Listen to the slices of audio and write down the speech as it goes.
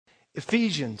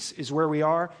Ephesians is where we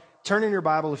are. Turn in your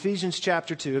Bible, Ephesians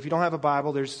chapter 2. If you don't have a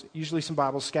Bible, there's usually some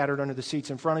Bibles scattered under the seats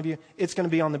in front of you. It's going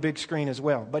to be on the big screen as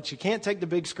well. But you can't take the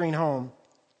big screen home.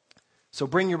 So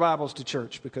bring your Bibles to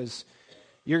church because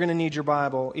you're going to need your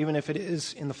Bible, even if it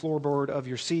is in the floorboard of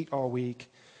your seat all week,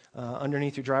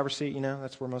 underneath your driver's seat,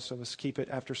 that's where most of us keep it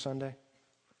after Sunday.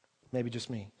 Maybe just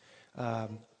me.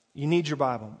 You need your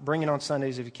Bible. Bring it on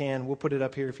Sundays if you can. We'll put it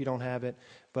up here if you don't have it.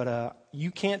 But you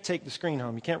can't take the screen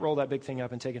home. You can't roll that big thing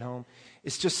up and take it home.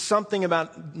 It's just something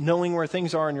about knowing where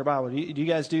things are in your Bible. Do you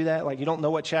guys do that? Like you don't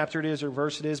know what chapter it is or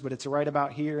verse it is, but it's right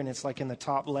about here and it's like in the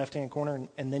top left-hand corner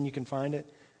and then you can find it?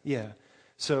 Yeah.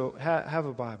 So have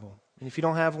a Bible. And if you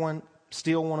don't have one,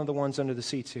 steal one of the ones under the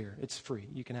seats here. It's free.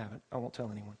 You can have it. I won't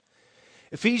tell anyone.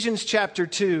 Ephesians chapter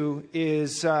 2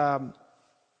 is...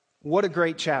 what a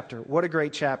great chapter. What a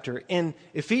great chapter. In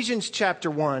Ephesians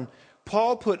chapter 1,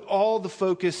 Paul put all the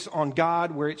focus on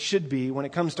God where it should be when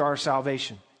it comes to our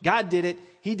salvation. God did it.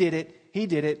 He did it. He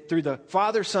did it through the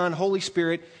Father, Son, Holy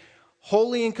Spirit.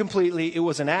 Wholly and completely, it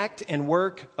was an act and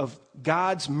work of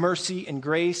God's mercy and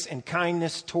grace and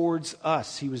kindness towards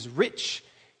us. He was rich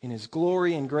in His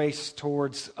glory and grace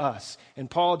towards us. And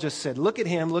Paul just said, look at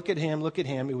Him, look at Him, look at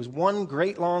Him. It was one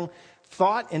great long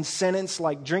thought and sentence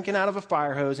like drinking out of a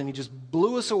fire hose, and He just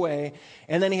blew us away.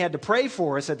 And then He had to pray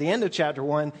for us at the end of chapter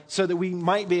 1 so that we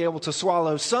might be able to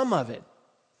swallow some of it.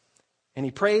 And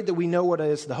He prayed that we know what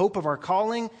is the hope of our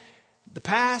calling, the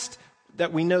past,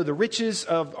 that we know the riches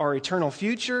of our eternal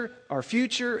future,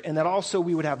 and that also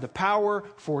we would have the power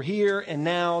for here and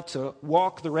now to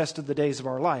walk the rest of the days of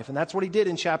our life. And that's what he did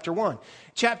in chapter 1.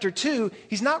 Chapter 2,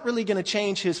 he's not really going to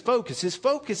change his focus. His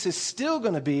focus is still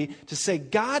going to be to say,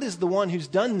 God is the one who's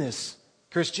done this,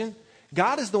 Christian.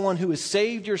 God is the one who has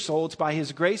saved your soul. It's by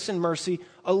His grace and mercy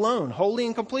alone, wholly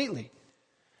and completely.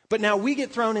 But now we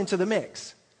get thrown into the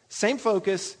mix. Same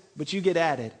focus, but you get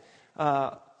added.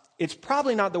 It's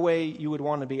probably not the way you would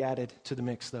want to be added to the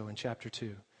mix, though, in chapter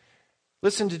 2.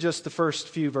 Listen to just the first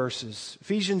few verses.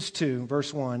 Ephesians 2,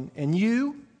 verse 1. And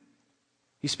you,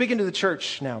 he's speaking to the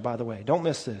church now, by the way. Don't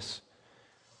miss this.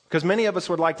 Because many of us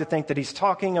would like to think that he's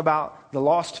talking about the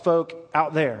lost folk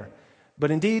out there.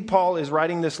 But indeed, Paul is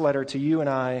writing this letter to you and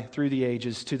I through the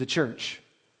ages to the church.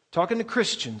 Talking to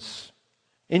Christians.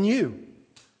 And you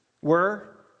were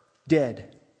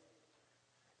dead.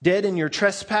 Dead in your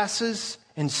trespasses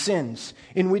and sins,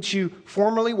 in which you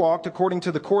formerly walked according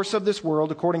to the course of this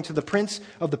world, according to the prince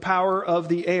of the power of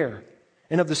the air,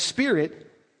 and of the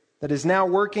spirit that is now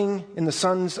working in the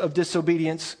sons of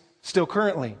disobedience still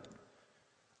currently.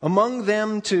 Among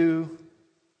them too,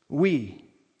 we.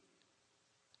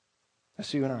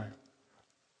 That's you and I.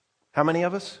 How many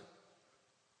of us?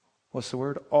 What's the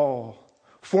word? All.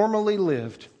 Formerly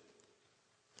lived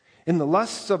in the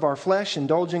lusts of our flesh,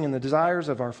 indulging in the desires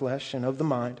of our flesh and of the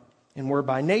mind, and were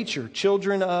by nature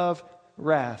children of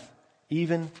wrath,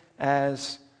 even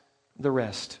as the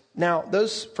rest. Now,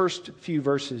 those first few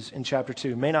verses in chapter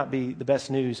 2 may not be the best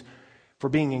news for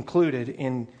being included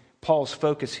in Paul's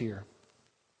focus here.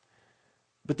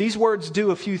 But these words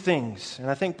do a few things,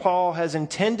 and I think Paul has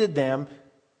intended them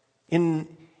in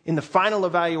the final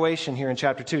evaluation here in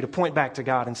chapter 2 to point back to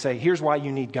God and say, here's why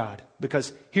you need God,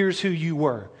 because here's who you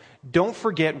were. Don't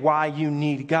forget why you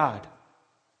need God.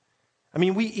 I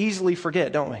mean, we easily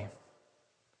forget, don't we?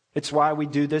 It's why we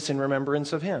do this in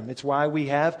remembrance of Him. It's why we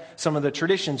have some of the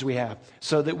traditions we have,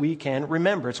 so that we can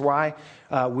remember. It's why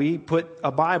we put a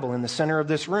Bible in the center of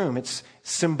this room. It's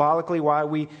symbolically why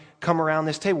we come around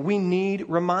this table. We need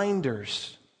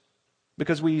reminders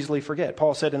because we easily forget.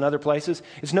 Paul said in other places,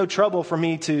 it's no trouble for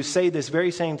me to say this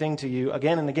very same thing to you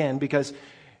again and again because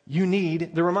you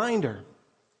need the reminder.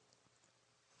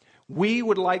 We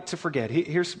would like to forget.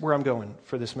 Here's where I'm going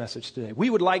for this message today. We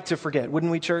would like to forget,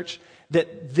 wouldn't we, church,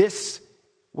 that this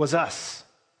was us.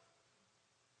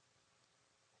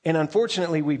 And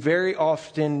unfortunately, we very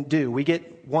often do. We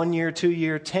get 1 year, 2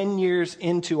 year, 10 years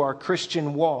into our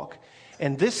Christian walk,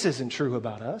 and this isn't true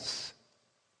about us.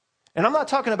 And I'm not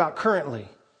talking about currently,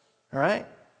 all right?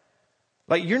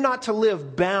 Like, you're not to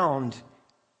live bound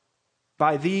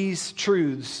by these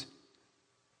truths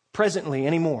presently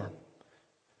anymore.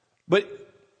 But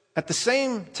at the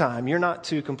same time, you're not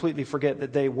to completely forget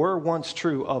that they were once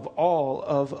true of all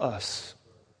of us.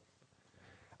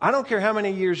 I don't care how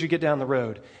many years you get down the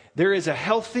road. There is a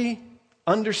healthy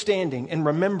understanding and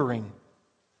remembering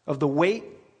of the weight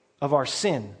of our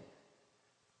sin,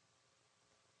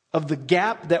 of the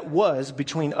gap that was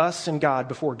between us and God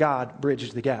before God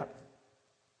bridged the gap.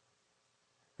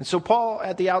 And so Paul,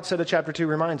 at the outset of chapter 2,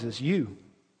 reminds us, you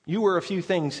were a few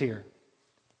things here.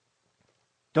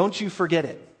 Don't you forget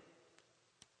it,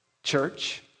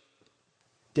 church.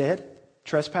 Dead,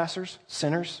 trespassers,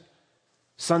 sinners,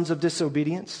 sons of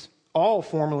disobedience, all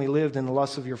formerly lived in the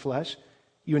lusts of your flesh.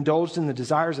 You indulged in the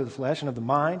desires of the flesh and of the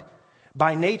mind.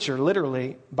 By nature,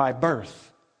 literally, by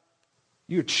birth,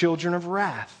 you're children of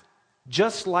wrath,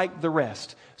 just like the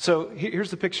rest. So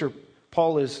here's the picture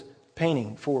Paul is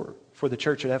painting for the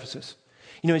church at Ephesus.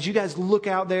 You know, as you guys look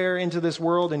out there into this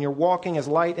world and you're walking as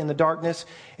light in the darkness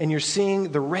and you're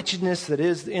seeing the wretchedness that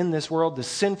is in this world, the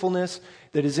sinfulness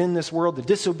that is in this world, the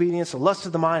disobedience, the lust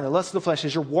of the mind, the lust of the flesh,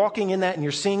 as you're walking in that and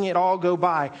you're seeing it all go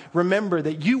by, remember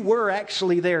that you were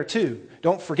actually there too.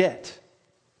 Don't forget.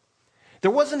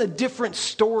 There wasn't a different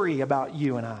story about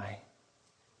you and I.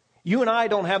 You and I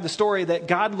don't have the story that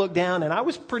God looked down and I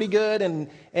was pretty good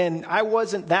and I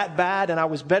wasn't that bad and I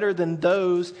was better than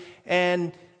those,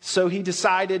 and so he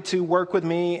decided to work with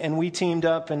me and we teamed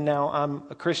up and now I'm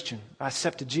a Christian. I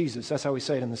accepted Jesus. That's how we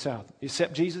say it in the South. You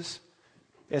accept Jesus?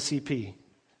 S-E-P.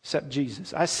 Accept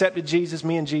Jesus. I accepted Jesus,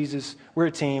 me and Jesus, we're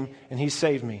a team, and he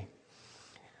saved me.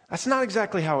 That's not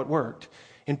exactly how it worked.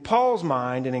 In Paul's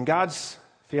mind and in God's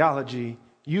theology,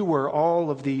 you were all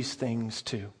of these things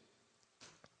too.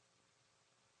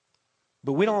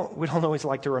 But we don't always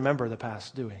like to remember the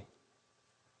past, do we?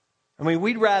 I mean,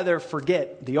 we'd rather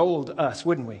forget the old us,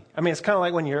 wouldn't we? I mean, it's kind of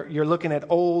like when you're looking at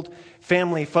old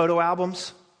family photo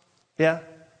albums. Yeah?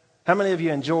 How many of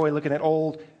you enjoy looking at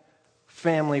old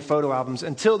family photo albums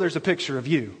until there's a picture of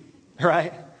you,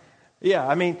 right? Yeah,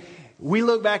 I mean, we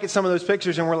look back at some of those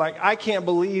pictures and we're like, I can't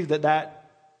believe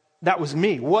that was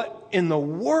me. What in the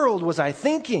world was I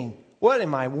thinking? What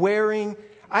am I wearing?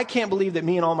 I can't believe that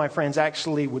me and all my friends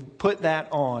actually would put that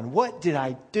on. What did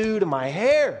I do to my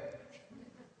hair?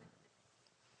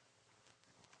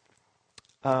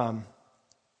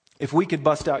 If we could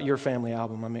bust out your family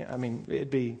album, I mean,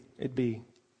 it'd be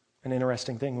an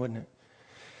interesting thing, wouldn't it?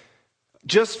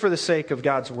 Just for the sake of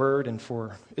God's word and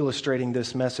for illustrating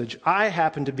this message, I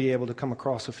happen to be able to come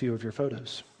across a few of your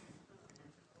photos.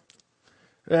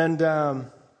 And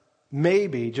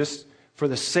maybe just for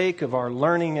the sake of our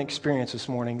learning experience this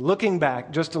morning, looking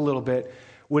back just a little bit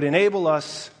would enable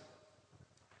us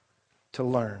to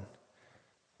learn.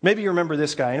 Maybe you remember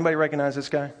this guy. Anybody recognize this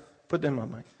guy? Put them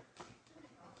on, Mike.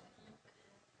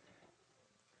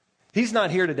 He's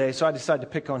not here today, so I decided to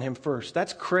pick on him first.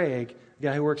 That's Craig, the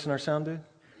guy who works in our sound booth.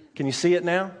 Can you see it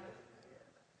now?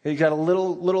 He's got a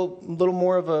little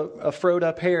more of a froed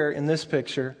up hair in this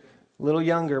picture. A little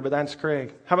younger, but that's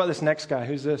Craig. How about this next guy?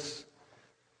 Who's this?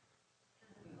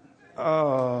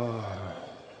 Oh.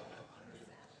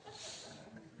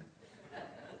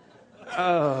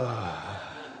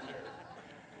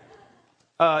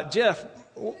 Jeff,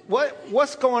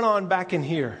 what's going on back in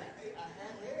here?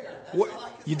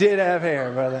 You did have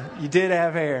hair, brother. You did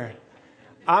have hair.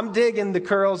 I'm digging the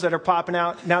curls that are popping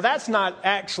out. Now, that's not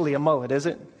actually a mullet, is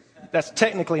it? That's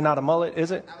technically not a mullet,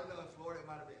 is it?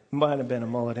 Might have been a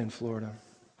mullet in Florida.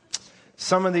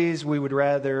 Some of these we would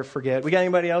rather forget. We got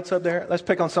anybody else up there? Let's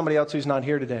pick on somebody else who's not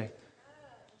here today.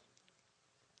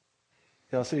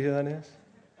 Y'all see who that is?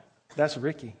 That's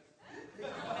Ricky.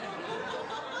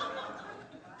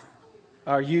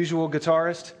 Our usual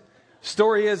guitarist.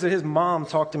 Story is that his mom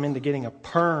talked him into getting a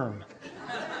perm.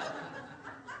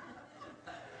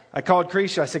 I called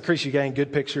Creesha. I said, Creesha, you got any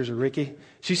good pictures of Ricky?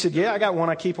 She said, yeah, I got one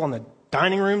I keep on the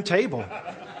dining room table.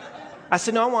 I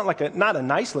said, no, I want not a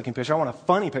nice looking picture. I want a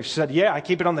funny picture. She said, yeah, I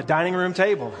keep it on the dining room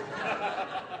table.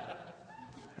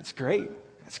 That's great.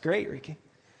 That's great, Ricky.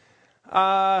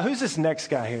 Who's this next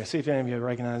guy here? See if any of you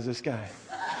recognize this guy.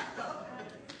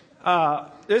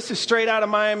 This is straight out of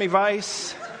Miami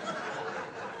Vice.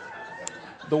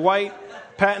 The white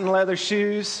patent leather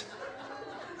shoes.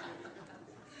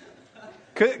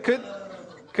 Could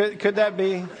that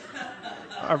be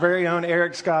our very own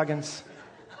Eric Scoggins?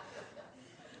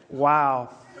 Wow.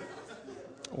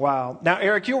 Now,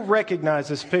 Eric, you'll recognize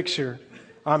this picture,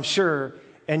 I'm sure,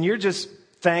 and you're just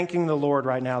thanking the Lord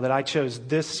right now that I chose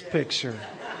this picture,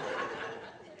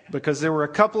 because there were a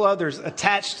couple others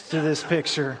attached to this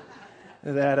picture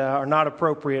that are not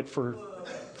appropriate for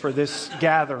this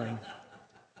gathering.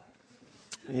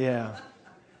 Yeah.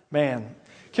 Man.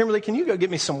 Kimberly, can you go get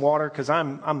me some water? Because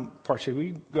I'm parched. Will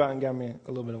you go out and get me a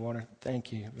little bit of water?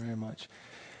 Thank you very much.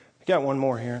 I got one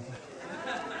more here.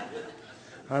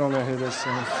 I don't know who this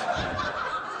is.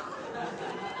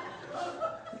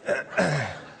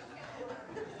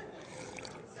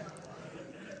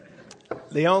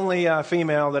 The only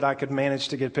female that I could manage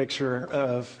to get a picture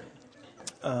of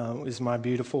is my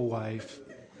beautiful wife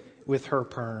with her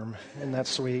perm. Isn't that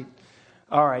sweet?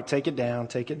 All right, take it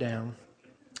down.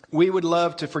 We would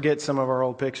love to forget some of our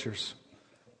old pictures,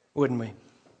 wouldn't we?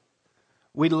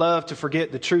 We'd love to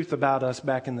forget the truth about us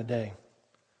back in the day.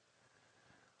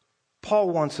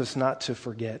 Paul wants us not to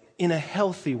forget in a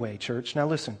healthy way, church. Now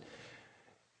listen,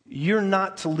 you're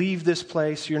not to leave this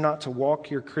place, you're not to walk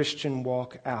your Christian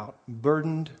walk out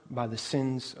burdened by the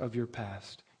sins of your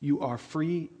past. You are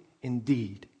free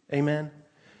indeed. Amen?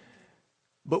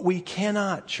 But we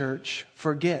cannot, church,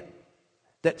 forget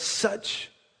that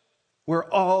such were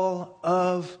all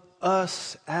of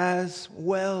us as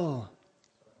well.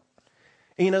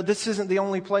 And you know, this isn't the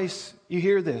only place you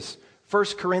hear this. 1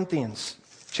 Corinthians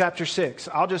chapter 6.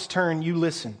 I'll just turn, you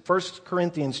listen. 1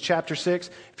 Corinthians chapter 6.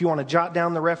 If you want to jot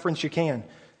down the reference, you can.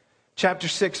 Chapter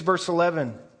 6, verse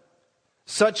 11.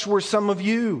 Such were some of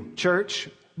you, church,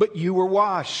 but you were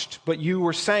washed, but you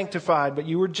were sanctified, but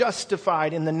you were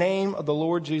justified in the name of the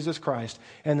Lord Jesus Christ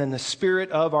and in the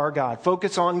Spirit of our God.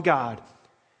 Focus on God,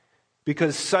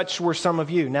 because such were some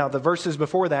of you. Now, the verses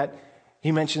before that,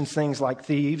 he mentions things like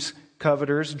thieves,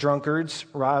 coveters, drunkards,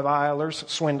 revilers,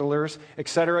 swindlers,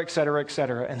 etc., etc.,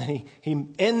 etc. And then he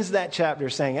ends that chapter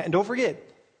saying, and don't forget,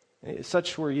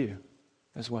 such were you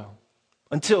as well.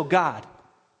 Until God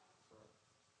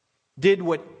did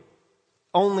what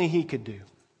only He could do.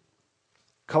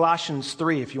 Colossians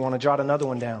 3, if you want to jot another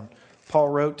one down. Paul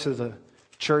wrote to the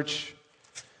church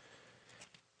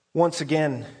once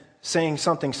again saying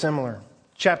something similar.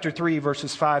 Chapter 3,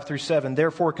 verses 5 through 7.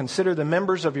 Therefore, consider the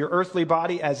members of your earthly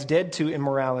body as dead to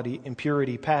immorality,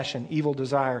 impurity, passion, evil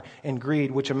desire, and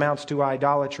greed, which amounts to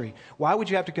idolatry. Why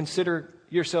would you have to consider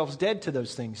yourselves dead to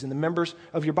those things? And the members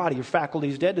of your body, your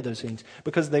faculties, dead to those things?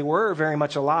 Because they were very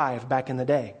much alive back in the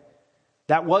day.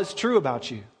 That was true about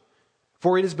you.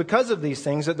 For it is because of these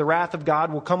things that the wrath of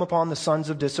God will come upon the sons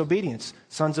of disobedience.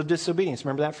 Sons of disobedience.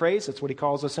 Remember that phrase? That's what he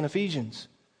calls us in Ephesians.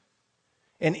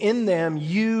 And in them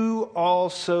you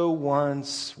also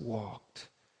once walked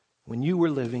when you were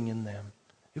living in them.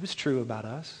 It was true about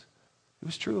us. It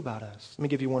was true about us. Let me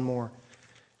give you one more.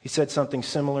 He said something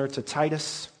similar to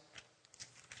Titus.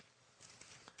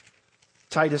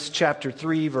 Titus chapter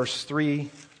 3, verse 3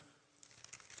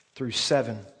 through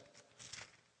 7.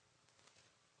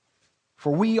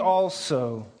 For we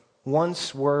also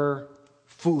once were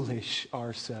foolish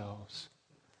ourselves.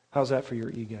 How's that for your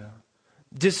ego?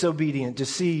 Disobedient,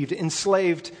 deceived,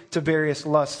 enslaved to various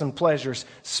lusts and pleasures,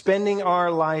 spending our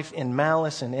life in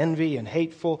malice and envy and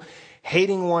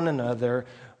hating one another.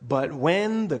 But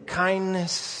when the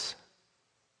kindness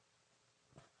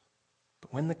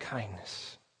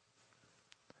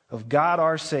of God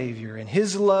our Savior and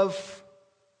His love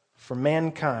for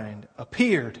mankind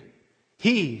appeared,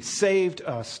 He saved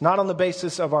us, not on the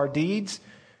basis of our deeds,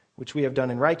 which we have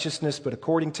done in righteousness, but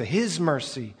according to His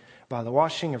mercy, by the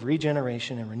washing of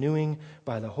regeneration and renewing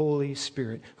by the Holy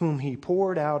Spirit, whom He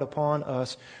poured out upon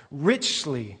us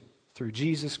richly through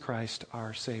Jesus Christ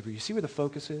our Savior. You see where the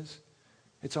focus is?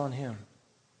 It's on Him.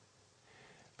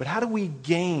 But how do we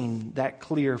gain that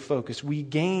clear focus? We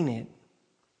gain it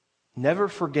never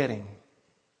forgetting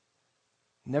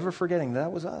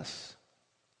that was us.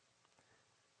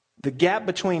 The gap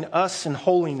between us and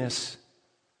holiness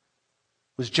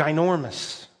was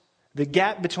ginormous. The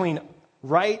gap between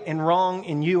right and wrong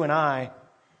in you and I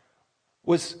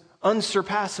was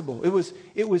unsurpassable.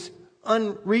 It was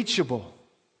unreachable.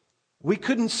 We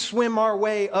couldn't swim our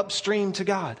way upstream to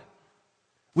God.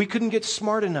 We couldn't get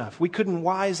smart enough. We couldn't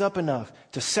wise up enough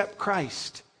to accept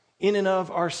Christ in and of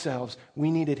ourselves.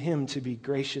 We needed Him to be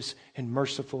gracious and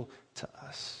merciful to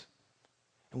us.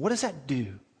 And what does that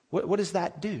do? What does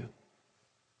that do?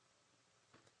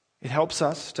 It helps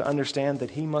us to understand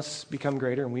that He must become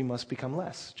greater and we must become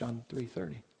less. John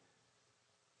 3:30.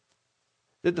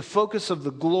 That the focus of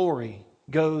the glory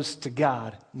goes to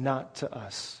God, not to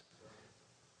us.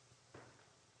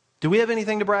 Do we have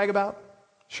anything to brag about?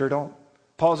 Sure don't.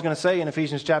 Paul's going to say in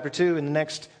Ephesians chapter 2 in the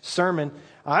next sermon,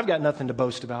 I've got nothing to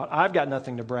boast about. I've got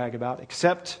nothing to brag about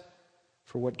except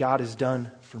for what God has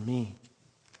done for me.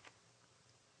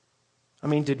 I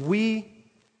mean, did we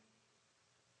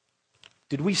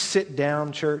sit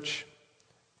down, church,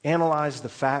 analyze the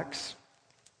facts,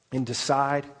 and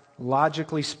decide,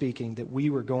 logically speaking, that we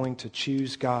were going to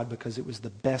choose God because it was the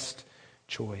best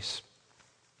choice?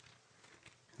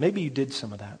 Maybe you did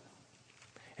some of that.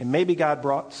 And maybe God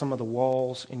brought some of the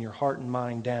walls in your heart and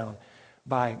mind down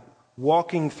by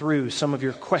walking through some of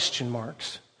your question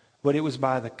marks. But it was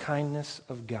by the kindness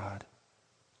of God.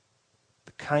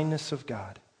 The kindness of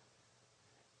God.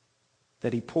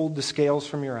 That He pulled the scales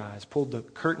from your eyes, pulled the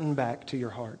curtain back to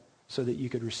your heart so that you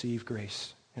could receive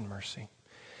grace and mercy.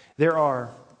 There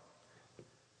are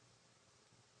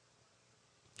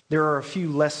a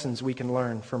few lessons we can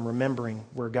learn from remembering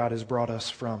where God has brought us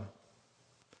from.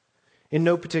 In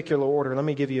no particular order, let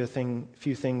me give you a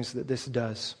few things that this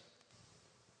does.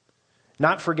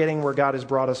 Not forgetting where God has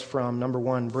brought us from, number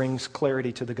one, brings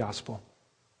clarity to the gospel.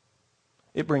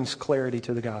 It brings clarity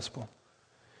to the gospel.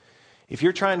 If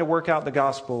you're trying to work out the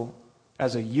gospel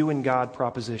as a you and God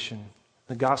proposition,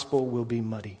 the gospel will be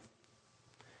muddy.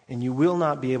 And you will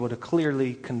not be able to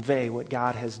clearly convey what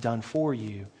God has done for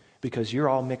you because you're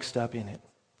all mixed up in it.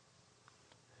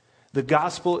 The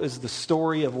gospel is the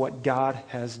story of what God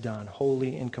has done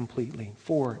wholly and completely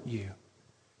for you,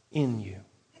 in you.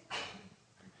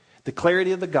 The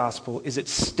clarity of the gospel is at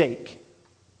stake.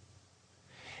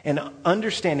 And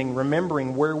understanding,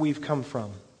 remembering where we've come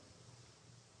from,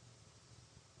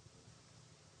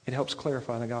 it helps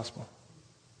clarify the gospel.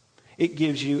 It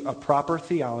gives you a proper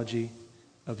theology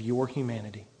of your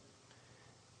humanity.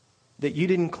 That you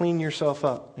didn't clean yourself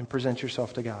up and present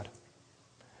yourself to God.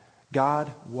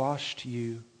 God washed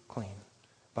you clean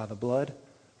by the blood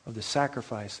of the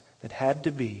sacrifice that had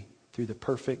to be through the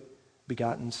perfect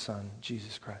begotten Son,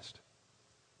 Jesus Christ.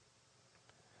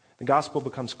 The gospel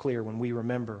becomes clear when we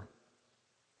remember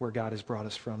where God has brought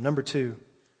us from. Number two,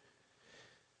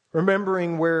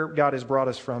 remembering where God has brought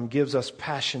us from gives us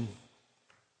passion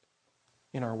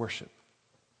in our worship.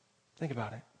 Think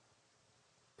about it.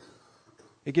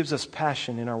 It gives us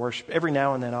passion in our worship. Every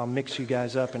now and then I'll mix you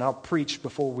guys up and I'll preach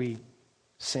before we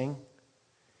sing.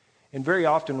 And very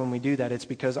often when we do that, it's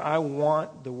because I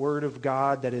want the Word of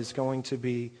God that is going to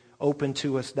be open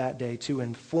to us that day to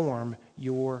inform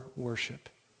your worship.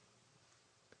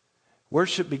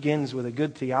 Worship begins with a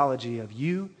good theology of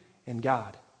you and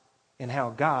God and how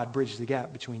God bridged the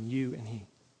gap between you and He.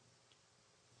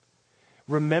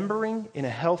 Remembering in a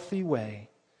healthy way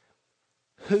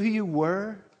who you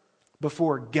were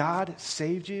before God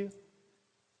saved you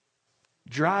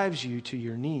drives you to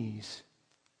your knees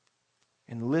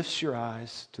and lifts your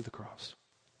eyes to the cross.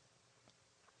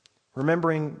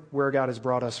 Remembering where God has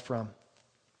brought us from.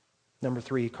 Number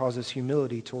three, causes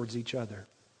humility towards each other.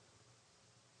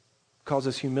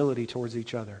 Causes humility towards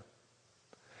each other.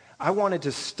 I wanted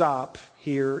to stop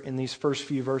here in these first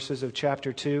few verses of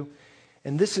chapter 2,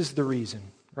 and this is the reason,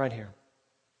 right here.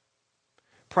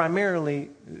 Primarily,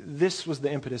 this was the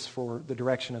impetus for the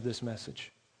direction of this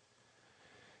message.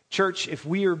 Church, if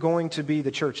we are going to be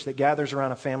the church that gathers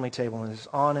around a family table and is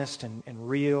honest and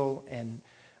real and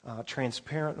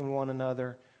transparent with one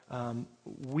another,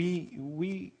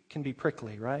 we can be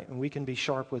prickly, right? And we can be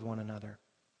sharp with one another.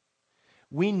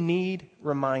 We need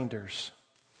reminders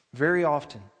very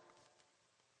often.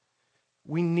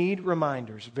 We need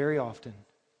reminders very often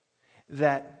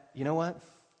that, you know what?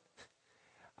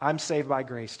 I'm saved by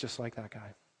grace just like that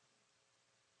guy.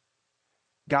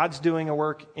 God's doing a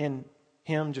work in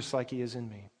him just like He is in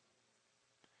me.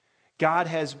 God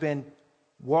has been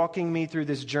walking me through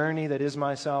this journey that is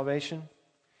my salvation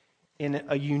in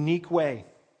a unique way.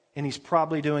 And He's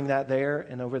probably doing that there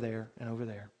and over there and over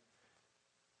there.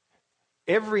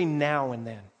 Every now and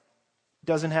then,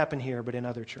 doesn't happen here, but in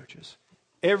other churches,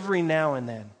 every now and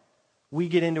then, we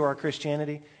get into our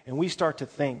Christianity and we start to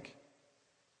think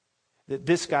that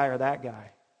this guy or that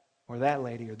guy or that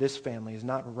lady or this family is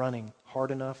not running hard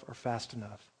enough or fast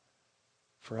enough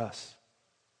for us,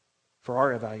 for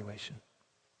our evaluation.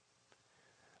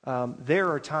 There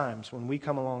are times when we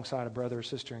come alongside a brother or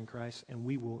sister in Christ and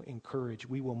we will encourage,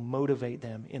 we will motivate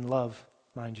them in love,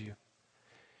 mind you.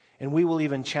 And we will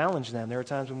even challenge them. There are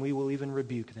times when we will even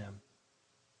rebuke them.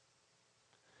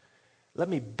 Let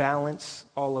me balance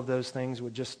all of those things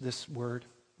with just this word.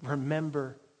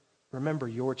 Remember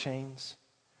your chains.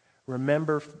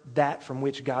 Remember that from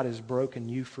which God has broken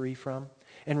you free from.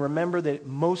 And remember that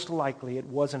most likely it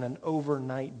wasn't an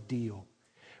overnight deal.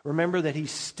 Remember that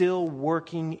He's still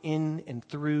working in and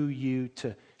through you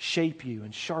to shape you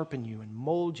and sharpen you and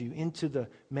mold you into the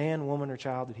man, woman, or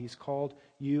child that He's called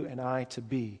you and I to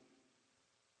be.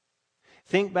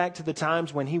 Think back to the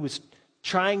times when He was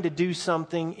trying to do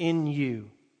something in you.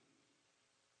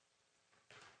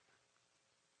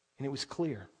 And it was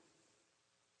clear.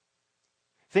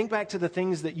 Think back to the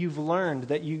things that you've learned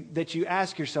that you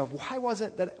ask yourself,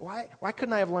 why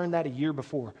couldn't I have learned that a year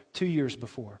before, 2 years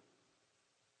before?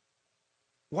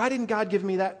 Why didn't God give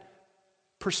me that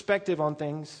perspective on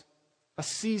things a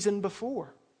season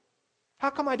before? How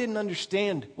come I didn't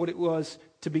understand what it was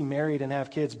to be married and have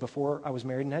kids before I was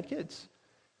married and had kids?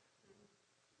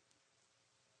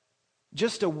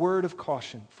 Just a word of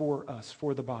caution for us,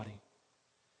 for the body.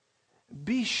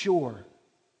 Be sure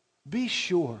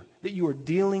that you are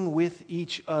dealing with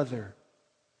each other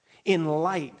in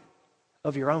light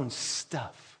of your own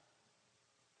stuff.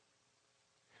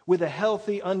 With a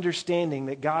healthy understanding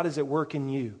that God is at work in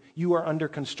you. You are under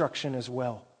construction as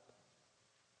well.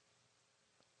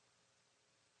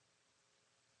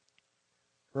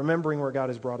 Remembering where God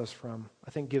has brought us from,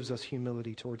 I think, gives us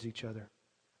humility towards each other.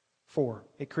 4,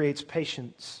 it creates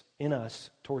patience in us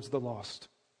towards the lost.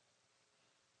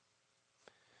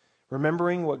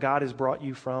 Remembering what God has brought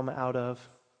you from, out of,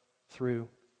 through,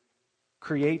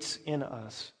 creates in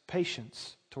us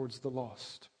patience towards the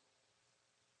lost.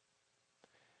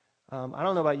 I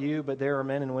don't know about you, but there are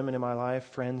men and women in my life,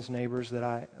 friends, neighbors,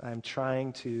 that I'm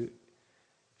trying to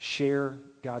share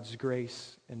God's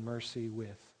grace and mercy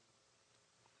with.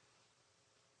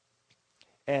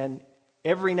 And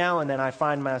every now and then I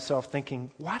find myself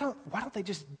thinking, why don't they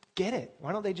just get it?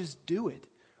 Why don't they just do it?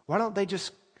 Why don't they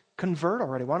just convert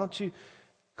already? Why don't you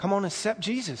come on and accept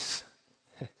Jesus?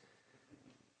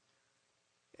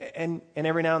 and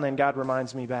every now and then God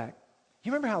reminds me back.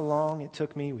 You remember how long it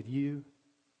took me with you?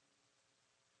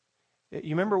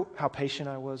 You remember how patient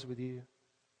I was with you?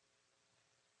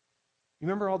 You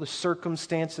remember all the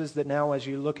circumstances that now, as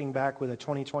you're looking back with a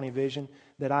 2020 vision,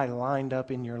 that I lined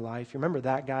up in your life? You remember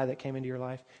that guy that came into your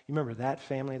life? You remember that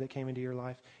family that came into your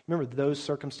life? You remember those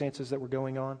circumstances that were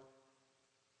going on?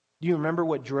 Do you remember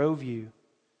what drove you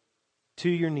to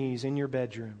your knees in your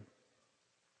bedroom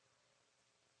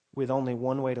with only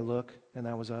one way to look, and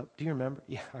that was up? Do you remember?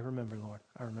 Yeah, I remember, Lord.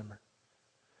 I remember.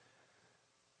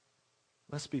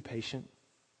 Let's be patient.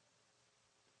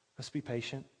 Let's be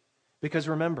patient. Because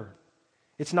remember,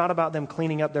 it's not about them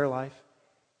cleaning up their life.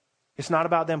 It's not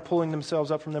about them pulling themselves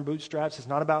up from their bootstraps. It's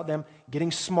not about them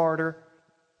getting smarter,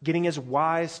 getting as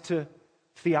wise to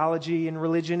theology and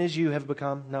religion as you have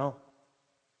become. No.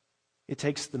 It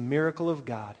takes the miracle of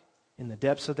God in the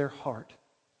depths of their heart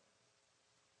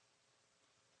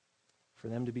for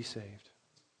them to be saved.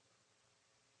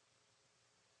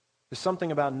 There's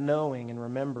something about knowing and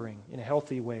remembering in a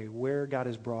healthy way where God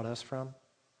has brought us from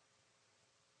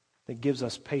that gives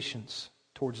us patience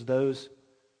towards those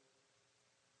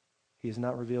He has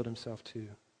not revealed Himself to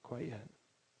quite yet.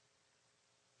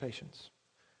 Patience.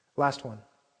 Last one.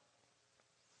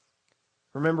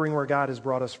 Remembering where God has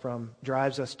brought us from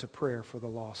drives us to prayer for the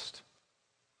lost.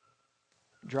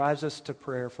 Drives us to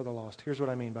prayer for the lost. Here's what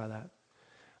I mean by that.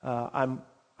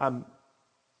 I'm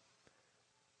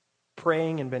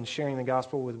praying and been sharing the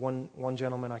gospel with one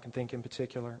gentleman I can think in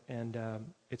particular, and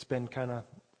it's been kind of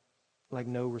like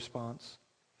no response.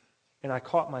 And I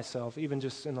caught myself, even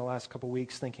just in the last couple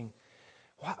weeks, thinking,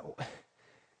 wow,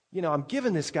 I'm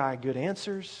giving this guy good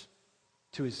answers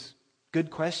to his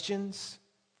good questions.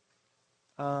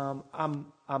 I'm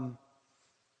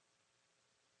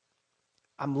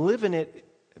living it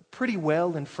pretty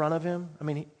well in front of him. I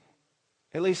mean,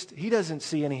 at least he doesn't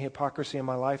see any hypocrisy in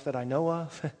my life that I know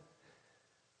of.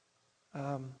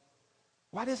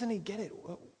 Why doesn't he get it?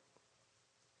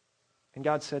 And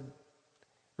God said,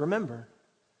 remember,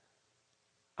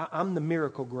 I'm the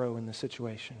miracle grow in the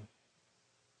situation.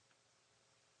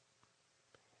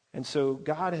 And so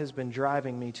God has been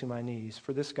driving me to my knees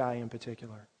for this guy in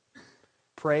particular,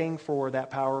 praying for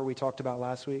that power we talked about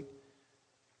last week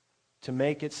to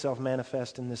make itself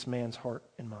manifest in this man's heart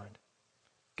and mind.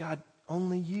 God,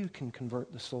 only you can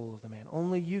convert the soul of the man.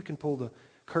 Only you can pull the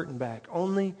curtain back.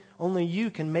 Only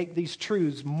you can make these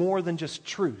truths more than just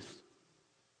truth.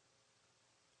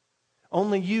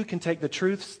 Only you can take the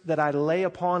truths that I lay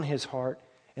upon his heart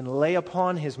and lay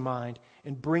upon his mind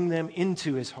and bring them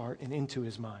into his heart and into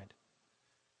his mind.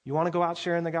 You want to go out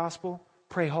sharing the gospel?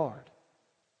 Pray hard.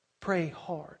 Pray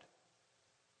hard.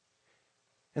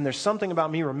 And there's something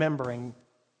about me remembering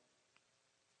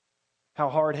how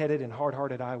hard-headed and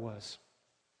hard-hearted I was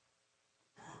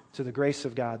to the grace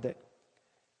of God that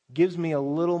gives me a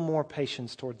little more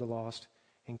patience toward the lost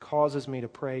and causes me to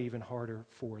pray even harder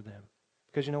for them.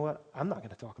 Because you know what? I'm not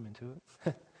going to talk them into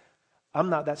it. I'm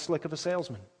not that slick of a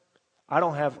salesman. I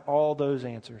don't have all those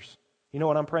answers. You know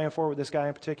what I'm praying for with this guy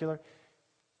in particular?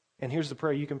 And here's the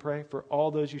prayer you can pray for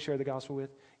all those you share the gospel with.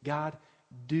 God,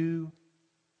 do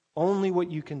only what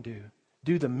you can do.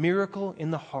 Do the miracle in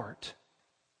the heart.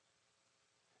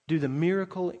 Do the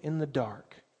miracle in the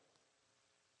dark.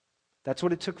 That's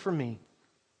what it took for me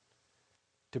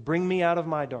to bring me out of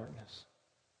my darkness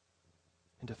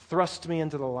and to thrust me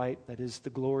into the light that is the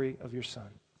glory of your Son.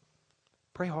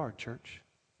 Pray hard, church.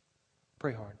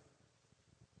 Pray hard.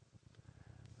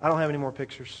 I don't have any more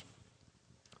pictures.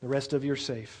 The rest of you are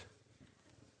safe.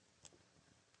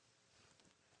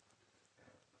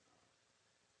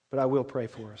 But I will pray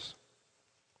for us.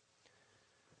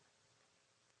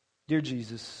 Dear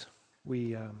Jesus,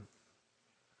 we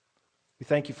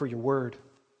thank you for your word.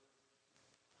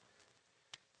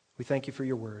 We thank you for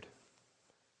your word.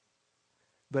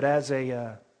 But as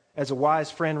a wise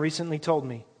friend recently told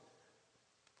me,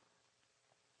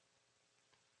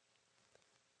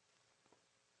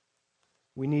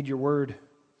 We need your word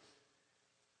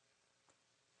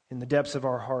in the depths of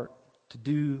our heart to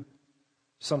do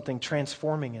something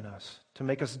transforming in us, to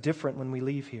make us different when we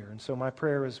leave here. And so my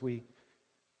prayer as we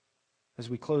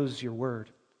close your word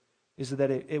is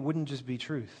that it wouldn't just be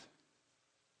truth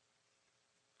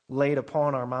laid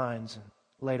upon our minds and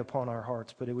laid upon our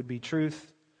hearts, but it would be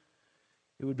truth.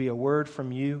 It would be a word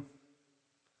from you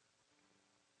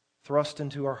thrust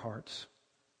into our hearts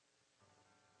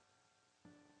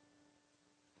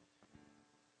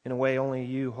in a way only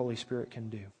you, Holy Spirit, can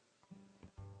do.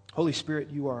 Holy Spirit,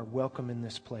 you are welcome in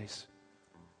this place.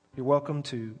 You're welcome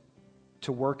to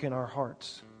work in our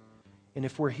hearts. And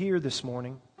if we're here this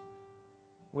morning,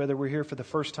 whether we're here for the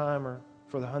first time or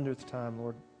for the 100th time,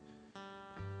 Lord,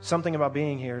 something about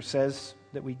being here says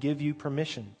that we give you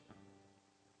permission.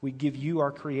 We give you,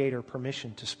 our Creator,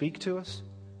 permission to speak to us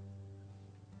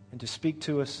and to speak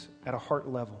to us at a heart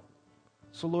level.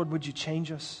 So, Lord, would you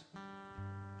change us?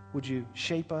 Would you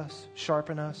shape us,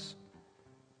 sharpen us?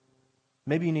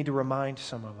 Maybe you need to remind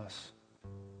some of us.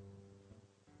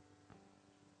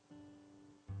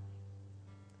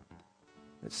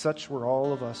 That such were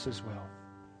all of us as well.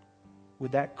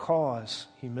 Would that cause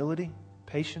humility,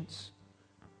 patience,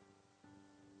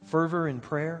 fervor in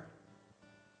prayer,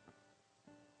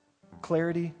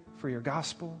 clarity for your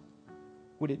gospel?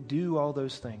 Would it do all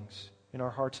those things in our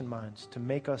hearts and minds to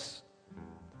make us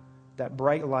that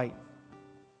bright light,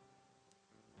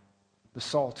 the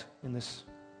salt in this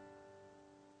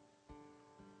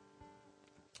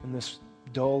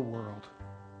dull world?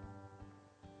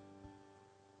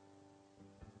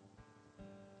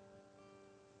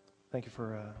 Thank you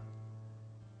for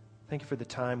the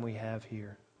time we have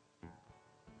here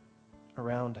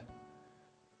around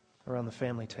the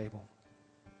family table.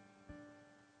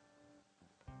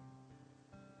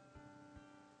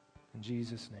 In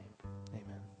Jesus' name,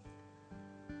 amen.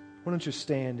 Why don't you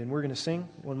stand, and we're going to sing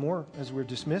one more as we're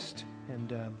dismissed.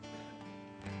 And why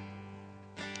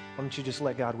don't you just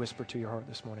let God whisper to your heart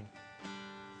this morning?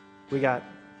 We got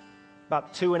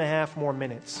about 2.5 more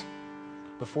minutes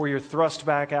before you're thrust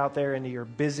back out there into your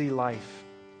busy life.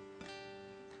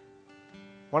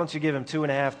 Why don't you give him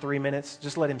 2.5, 3 minutes?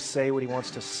 Just let him say what he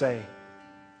wants to say.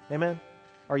 Amen?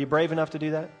 Are you brave enough to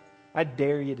do that? I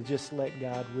dare you to just let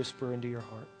God whisper into your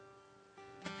heart.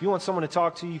 If you want someone to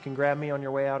talk to, you can grab me on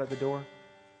your way out at the door.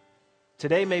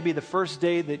 Today may be the first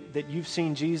day that you've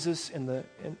seen Jesus and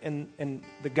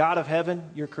the God of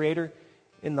heaven, your Creator,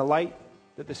 in the light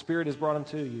that the Spirit has brought him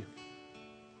to you.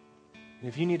 And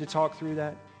if you need to talk through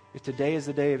that, if today is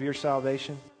the day of your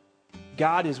salvation,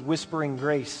 God is whispering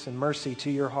grace and mercy to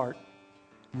your heart,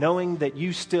 knowing that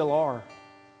you still are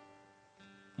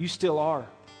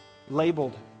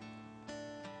labeled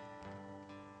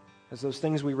as those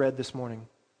things we read this morning.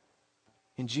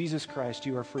 In Jesus Christ,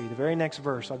 you are free. The very next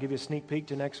verse, I'll give you a sneak peek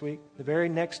to next week. The very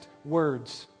next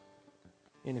words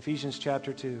in Ephesians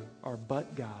chapter 2 are,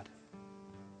 but God.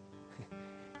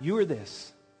 You are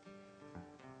this.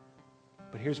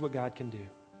 But here's what God can do.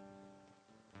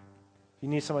 If you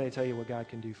need somebody to tell you what God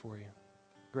can do for you,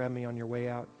 grab me on your way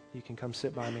out. You can come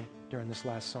sit by me during this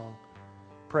last song.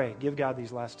 Pray. Give God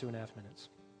these last 2.5 minutes.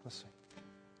 Let's sing.